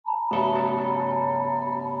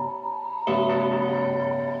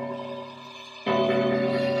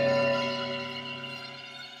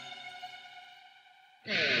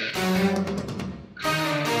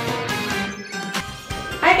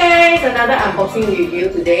another unboxing review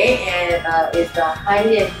today, and it's the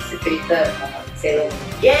highly anticipated Sailor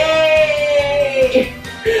Moon. Yay!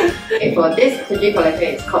 Okay, for this Kuji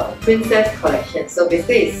collection, it's called the Princess Collection. So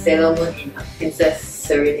basically, it's Sailor Moon in Princess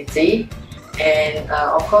Serenity, and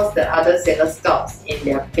of course the other Sailor Scouts in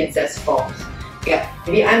their princess forms. Yeah,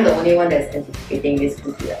 maybe I'm the only one that's anticipating this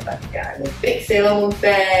Kuji, but yeah, I'm a big Sailor Moon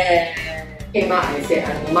fan. Came out and I said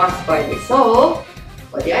I must buy this. So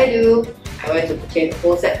what did I do? I went to purchase the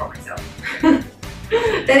whole set for myself.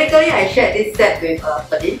 Technically, I shared this set with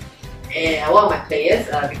Ferdin, and one of my players,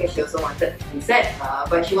 because she also wanted the set,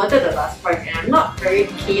 but she wanted the last price, and I'm not very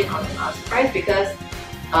keen on the last price because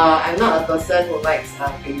I'm not a person who likes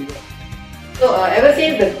Preorder. So ever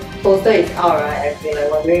since the poster is out, right, I've been like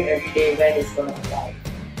wondering every day when it's gonna arrive.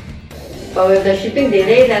 But with the shipping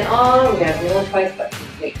delays and all, we have no choice but to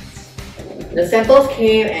wait. The samples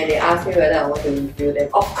came and they asked me whether I want to review them.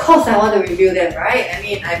 Of course I want to review them, right? I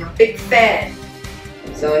mean, I'm a big fan.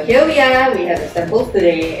 So here we are, we have the samples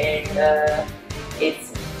today, and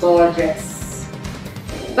it's gorgeous.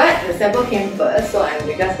 But the sample came first, so I'm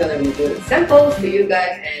just gonna review the samples to you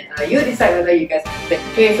guys, and you decide whether you guys want to take.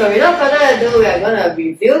 Okay, so without further ado, we are gonna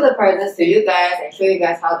reveal the prices to you guys and show you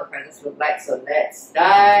guys how the prices look like. So let's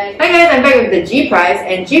dive. Hi guys, I'm back with the G price,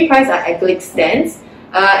 and G price are acrylic stands.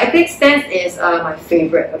 Acrylic stands is my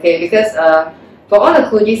favorite, okay, because for all the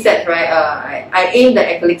Kuji sets, right, I aim the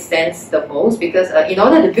acrylic stands the most because in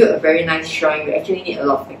order to build a very nice shrine, you actually need a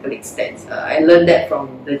lot of acrylic stands. I learned that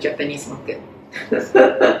from the Japanese market.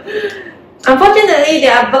 Unfortunately, they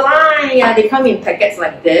are blind. Yeah, they come in packets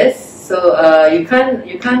like this, so you can't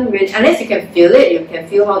really, unless you can feel it, you can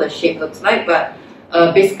feel how the shape looks like. But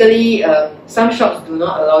basically, some shops do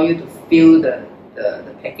not allow you to feel the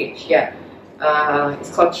package. Yeah.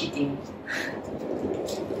 It's called cheating.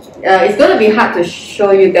 It's gonna be hard to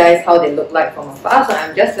show you guys how they look like from afar, so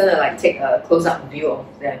I'm just gonna like take a close-up view of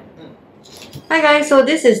them. Hi guys, so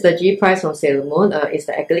this is the G price from Sailor Moon. It's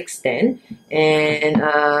the acrylic stand, and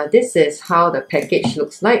this is how the package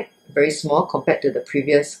looks like. Very small compared to the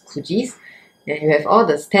previous Kujis, and you have all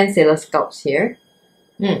the 10 Sailor Scouts here.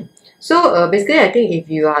 So basically, I think if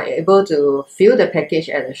you are able to feel the package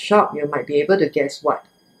at the shop, you might be able to guess what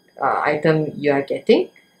item you are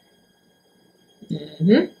getting.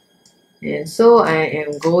 And so I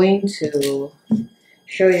am going to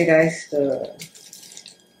show you guys the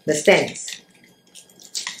stands.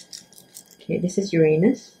 Okay, this is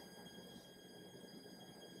Uranus.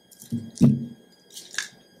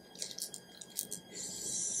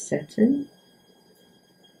 Saturn.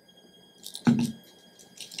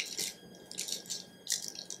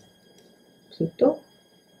 Pluto.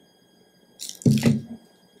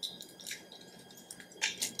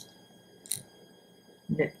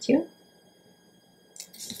 Neptune.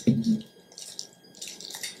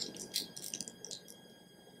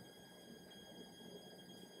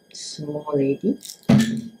 Small lady.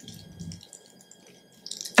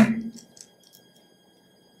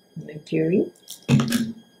 Mercury.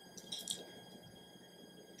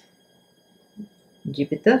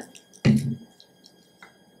 Jupiter.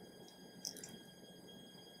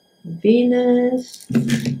 Venus.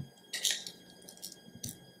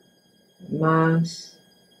 Mars.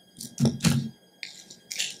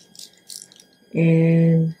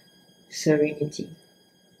 And Serenity.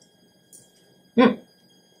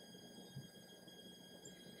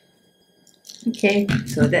 Okay,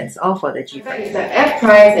 so that's all for the G price. It's the F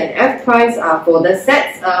price, and F price are for the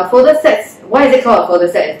sets. For the sets, why is it called for the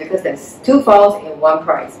set? It's because there's 2 files in one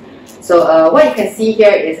price. So what you can see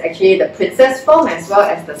here is actually the princess form as well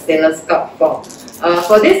as the Sailor Scout form.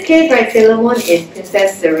 For this case, right, Sailor Moon is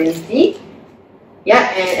Princess Serenity.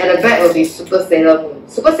 Yeah, and at the back will be Super Sailor Moon.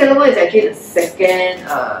 Super Sailor Moon is actually the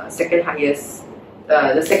second highest,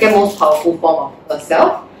 the second most powerful form of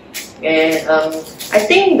herself. And I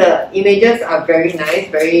think the images are very nice,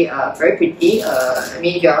 very pretty. I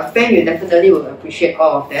mean, if you're a fan, you definitely will appreciate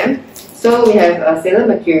all of them. So we have Sailor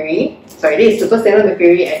Mercury. Sorry, this is Super Sailor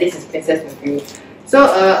Mercury, and this is Princess Mercury. So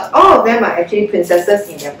all of them are actually princesses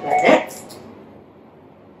in their planets.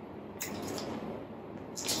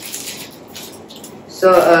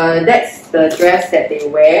 So that's the dress that they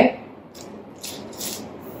wear.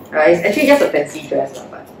 It's actually just a fancy dress,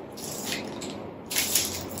 but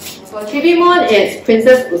for Chibi Moon, it's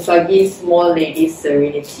Princess Usagi's Small Lady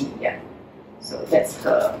Serenity. Yeah, so that's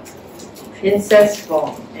her princess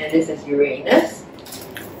form, and this is Uranus.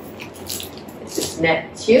 This is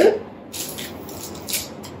Neptune.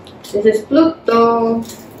 This is Pluto,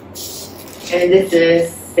 and this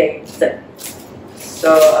is Saturn.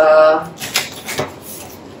 So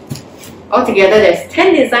Altogether, there's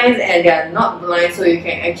 10 designs and they are not blind, so you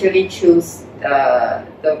can actually choose the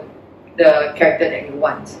character that you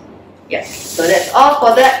want. Yes, so that's all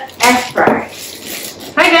for the F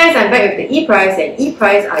prize. Hi guys, I'm back with the E prize, and E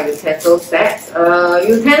prize are utensil sets.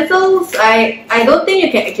 Utensils, I don't think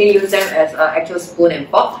you can actually use them as actual spoon and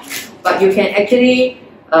fork, but you can actually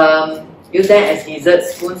use them as dessert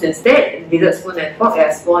spoons instead. Dessert spoon and fork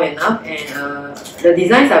are small enough, and the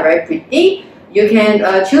designs are very pretty. You can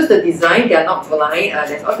choose the design, they are not blind.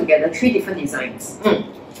 There's altogether 3 different designs.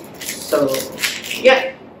 So,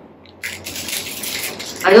 yeah.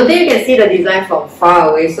 I don't think you can see the design from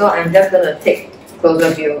far away, so I'm just going to take a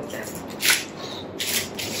closer view of them.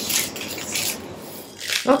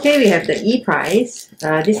 Okay, we have the E prize.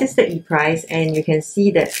 This is the E prize, and you can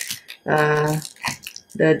see that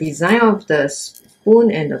the design of the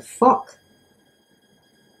spoon and the fork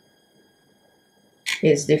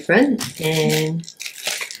is different, and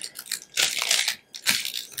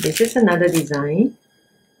this is another design.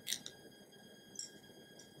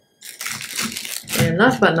 And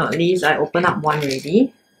last but not least, I open up one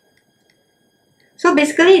already. So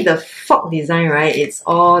basically the fork design, right, it's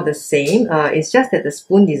all the same. It's just that the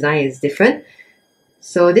spoon design is different.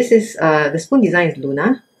 So this is, the spoon design is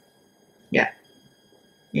Luna. Yeah.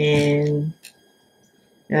 And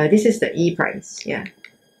this is the E prize. Yeah.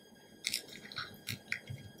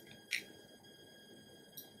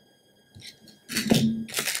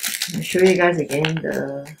 I'll show you guys again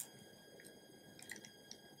the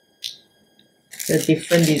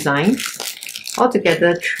different designs.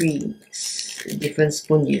 Altogether 3 different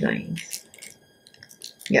spoon designs.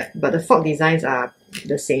 Yeah, but the fork designs are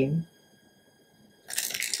the same.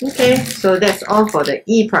 Okay, so that's all for the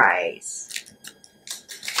E prize.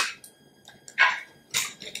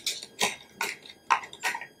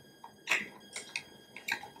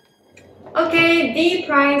 Okay, D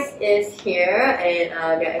prize is here, and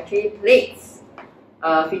they're actually plates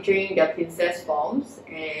featuring their princess forms,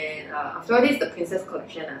 and after all, this is the princess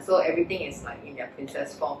collection, so everything is like in their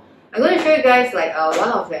princess form. I'm going to show you guys like one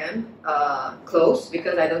of them close,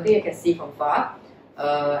 because I don't think you can see from far.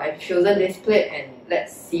 I've chosen this plate, and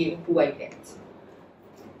let's see who I get.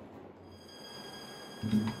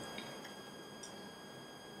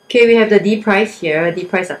 Okay, we have the D prize here. D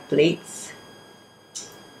prize are plates,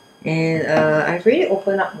 and I've already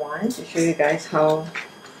opened up one to show you guys how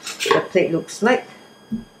the plate looks like.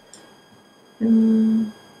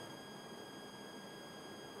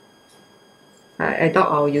 I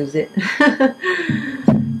thought I'll use it.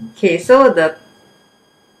 Okay, so the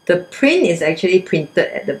print is actually printed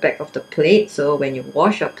at the back of the plate, so when you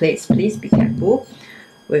wash your plates, please be careful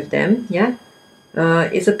with them. Yeah,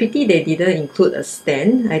 it's a pity they didn't include a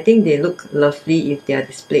stand. I think they look lovely if they are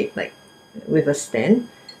displayed like with a stand.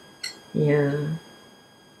 Yeah,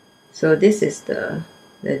 so this is the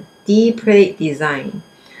D plate design.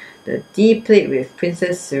 The D plate with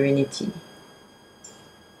Princess Serenity.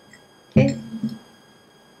 Okay.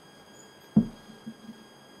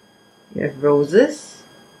 You have roses.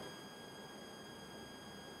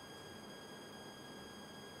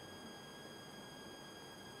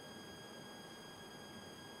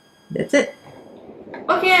 That's it.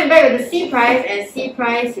 Okay, I'm back with the C prize, and C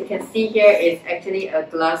prize, you can see here, is actually a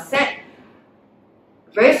glass set.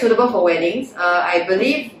 Very suitable for weddings. I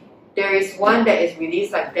believe there is one that is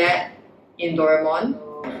released like that in Doraemon.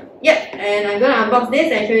 Yep, and I'm gonna unbox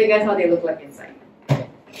this and show you guys how they look like inside.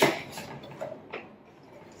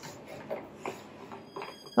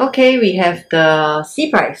 Okay, we have the C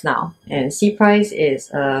prize now, and C prize is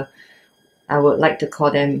I would like to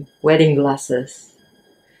call them wedding glasses.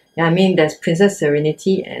 Yeah, I mean there's Princess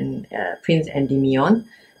Serenity and Prince Endymion.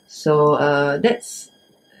 So that's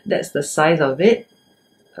the size of it.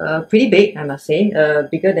 Pretty big, I must say,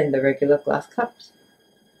 bigger than the regular glass cups.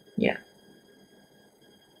 Yeah,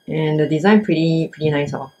 and the design pretty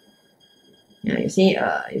nice, huh? Yeah, you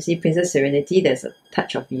see Princess Serenity. There's a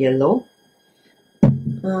touch of yellow.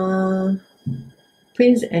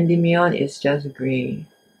 Prince Endymion is just grey.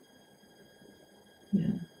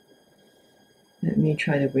 Yeah, let me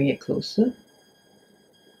try to bring it closer.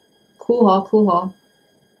 Cool, huh? Cool, huh?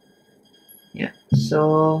 Yeah,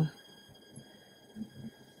 so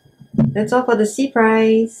that's all for the C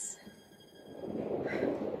prize.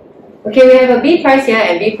 Okay, we have a B prize here,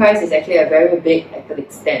 and B prize is actually a very big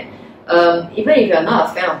acrylic stand. Even if you're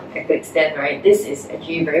not a fan of acrylic stand, right, this is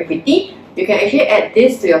actually very pretty. You can actually add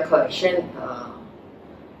this to your collection,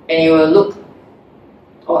 and it will look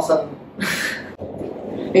awesome.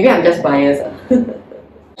 Maybe I'm just biased.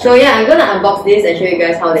 So yeah, I'm gonna unbox this and show you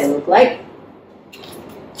guys how they look like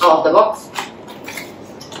out of the box.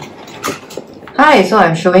 Hi, so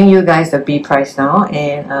I'm showing you guys the B price now,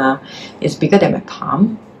 and it's bigger than my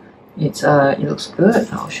palm. It looks good.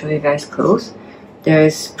 I'll show you guys close.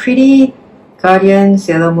 There's Pretty Guardian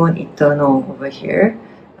Sailor Moon Eternal over here,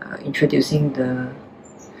 introducing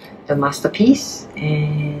the masterpiece.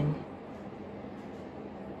 And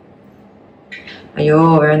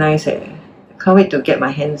ayo, very nice. I can't wait to get my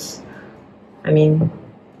hands. I mean,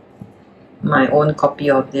 my own copy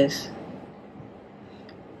of this.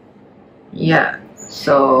 Yeah,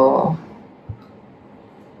 so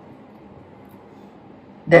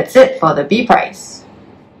that's it for the B prize.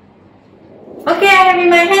 Okay, I have in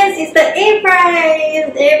my hands is the A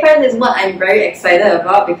prize. The A prize is what I'm very excited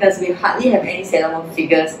about because we hardly have any Sailor Moon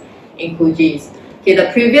figures in Kujis. Okay, the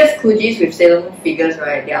previous Kujis with Sailor Moon figures,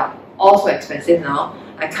 right, they are all so expensive now.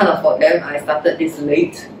 I can't afford them. I started this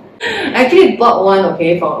late. I actually bought one,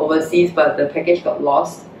 okay, from overseas, but the package got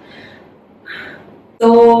lost.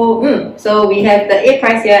 So we have the A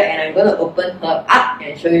prize here, and I'm going to open her up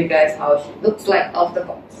and show you guys how she looks like off the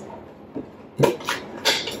box.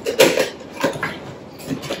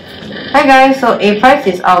 Hi guys, so A prize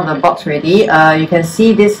is out of the box already. You can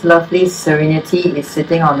see this lovely Serenity is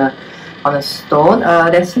sitting on a stone.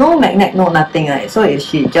 There's no magnet, no nothing, right? So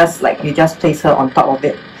she just like you just place her on top of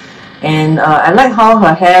it. And I like how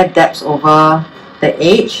her hair dabs over the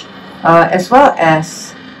edge, as well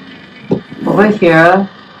as over here,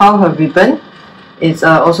 how her ribbon is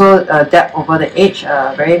also dabbed over the edge.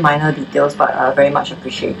 Very minor details, but very much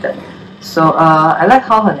appreciated. So I like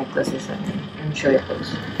how her necklace is. Let me show you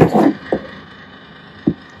close.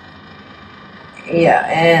 Yeah,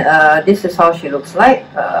 and this is how she looks like.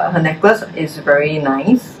 Her necklace is very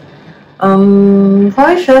nice.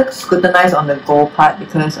 Probably should scrutinize on the gold part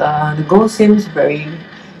because the gold seems very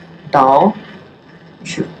dull. It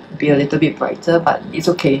should be a little bit brighter, but it's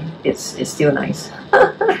okay. It's still nice.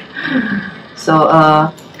 So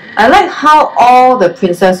I like how all the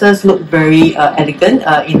princesses look very elegant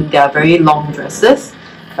in their very long dresses.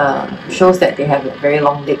 Shows that they have very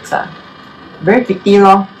long legs. Very pretty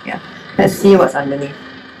lor. Yeah. Let's see what's underneath.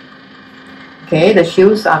 Okay, the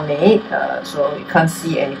shoes are made, so you can't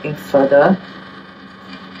see anything further.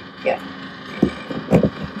 Yeah.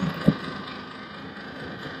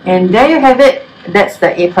 And there you have it. That's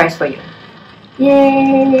the A prize for you.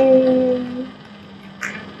 Yay!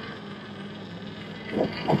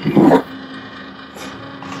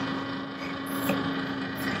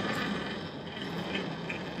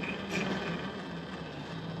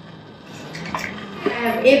 I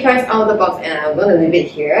have A prize out of the box and I'm going to leave it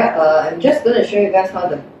here. I'm just going to show you guys how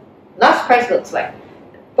the last prize looks like.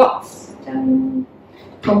 Box.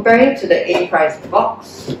 Comparing to the A prize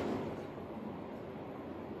box.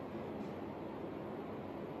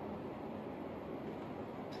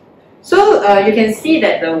 So you can see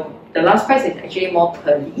that the last prize is actually more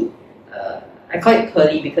pearly. I call it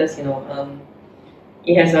pearly because it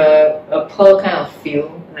has a pearl kind of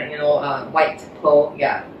feel, like white pearl.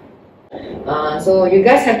 Yeah. So you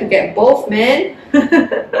guys have to get both, man.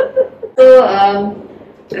 So I'm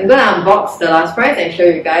gonna unbox the last prize and show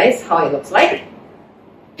you guys how it looks like.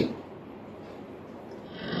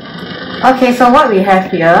 Okay, so what we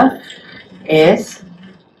have here is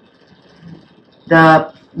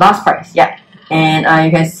the last prize, yeah. And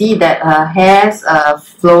you can see that her hair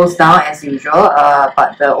flows down as usual,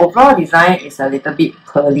 but the overall design is a little bit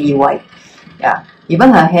pearly white. Yeah,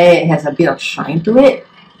 even her hair has a bit of shine to it.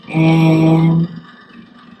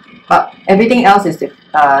 But everything else is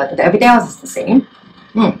the same.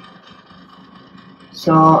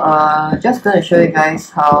 So just gonna show you guys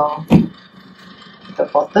how the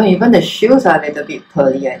bottom, even the shoes are a little bit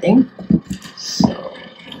pearly, I think. So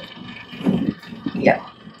yeah,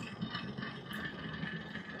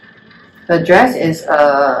 the dress is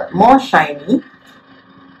more shiny.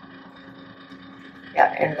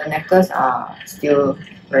 Yeah, and the necklace are still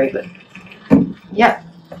very good. Yeah.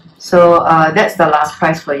 So that's the last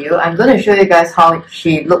prize for you. I'm going to show you guys how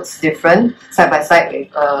she looks different side by side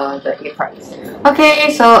with the A prize.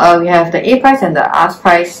 Okay, so we have the A prize and the last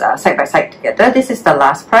prize side by side together. This is the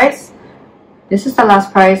last prize. This is the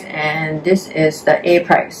last prize, and this is the A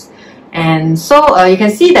prize. And so you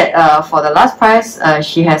can see that for the last prize,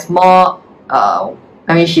 she has more.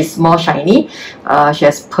 She's more shiny. She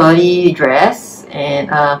has pearly dress,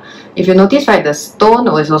 and if you notice, right, the stone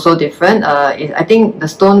is also different. I think the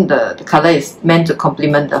stone, the color is meant to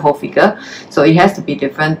complement the whole figure, so it has to be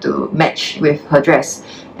different to match with her dress.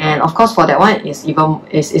 And of course, for that one, is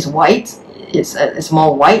white. It's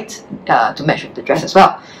more white to match with the dress as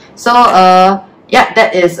well. So yeah,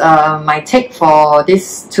 that is my take for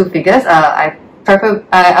these two figures. I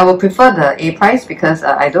I will prefer the A price because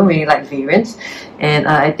I don't really like variants, and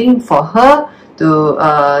I think for her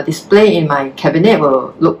to display in my cabinet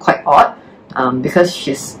will look quite odd because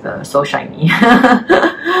she's so shiny.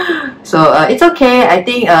 So it's okay. I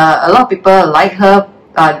think a lot of people like her.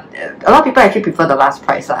 A lot of people actually prefer the last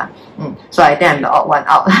price. So I think I'm the odd one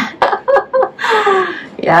out.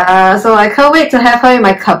 Yeah, so I can't wait to have her in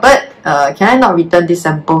my cupboard. Can I not return this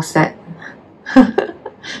sample set?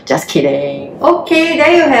 Just kidding. Okay,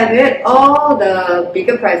 there you have it. All the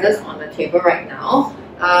bigger prizes on the table right now.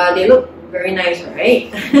 They look very nice,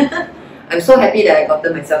 right? I'm so happy that I got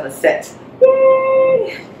myself a set.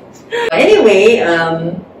 Yay! Anyway,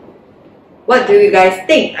 what do you guys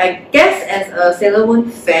think? I guess as a Sailor Moon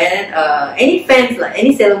fan, any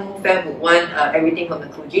Sailor Moon fan would want everything from the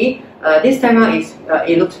Kuji. This time around,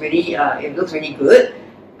 it looks really good.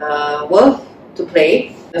 Worth to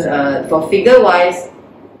play. For figure wise,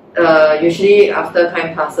 usually after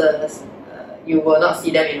time passes, you will not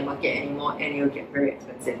see them in the market anymore, and it will get very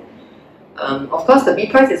expensive. Of course, the B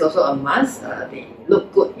price is also a must. They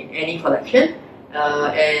look good in any collection.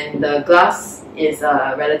 And the glass is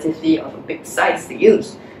relatively of a big size to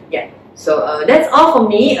use. Yeah, so that's all for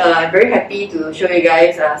me. I'm very happy to show you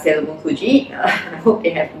guys Sailor Moon Kuji. I hope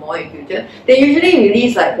they have more in future. They usually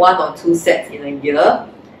release like 1 or 2 sets in a year.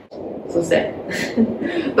 So sad.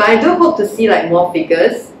 But I do hope to see like more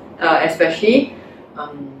figures, especially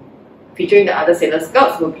featuring the other Sailor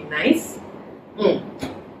Scouts would be nice.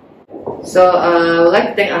 So I would like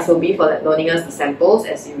to thank Asobi for loaning us the samples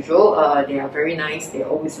as usual. They are very nice. They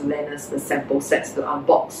always lend us the sample sets to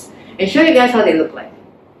unbox and show you guys how they look like.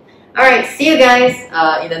 Alright, see you guys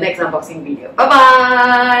in the next unboxing video. Bye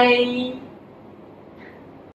bye!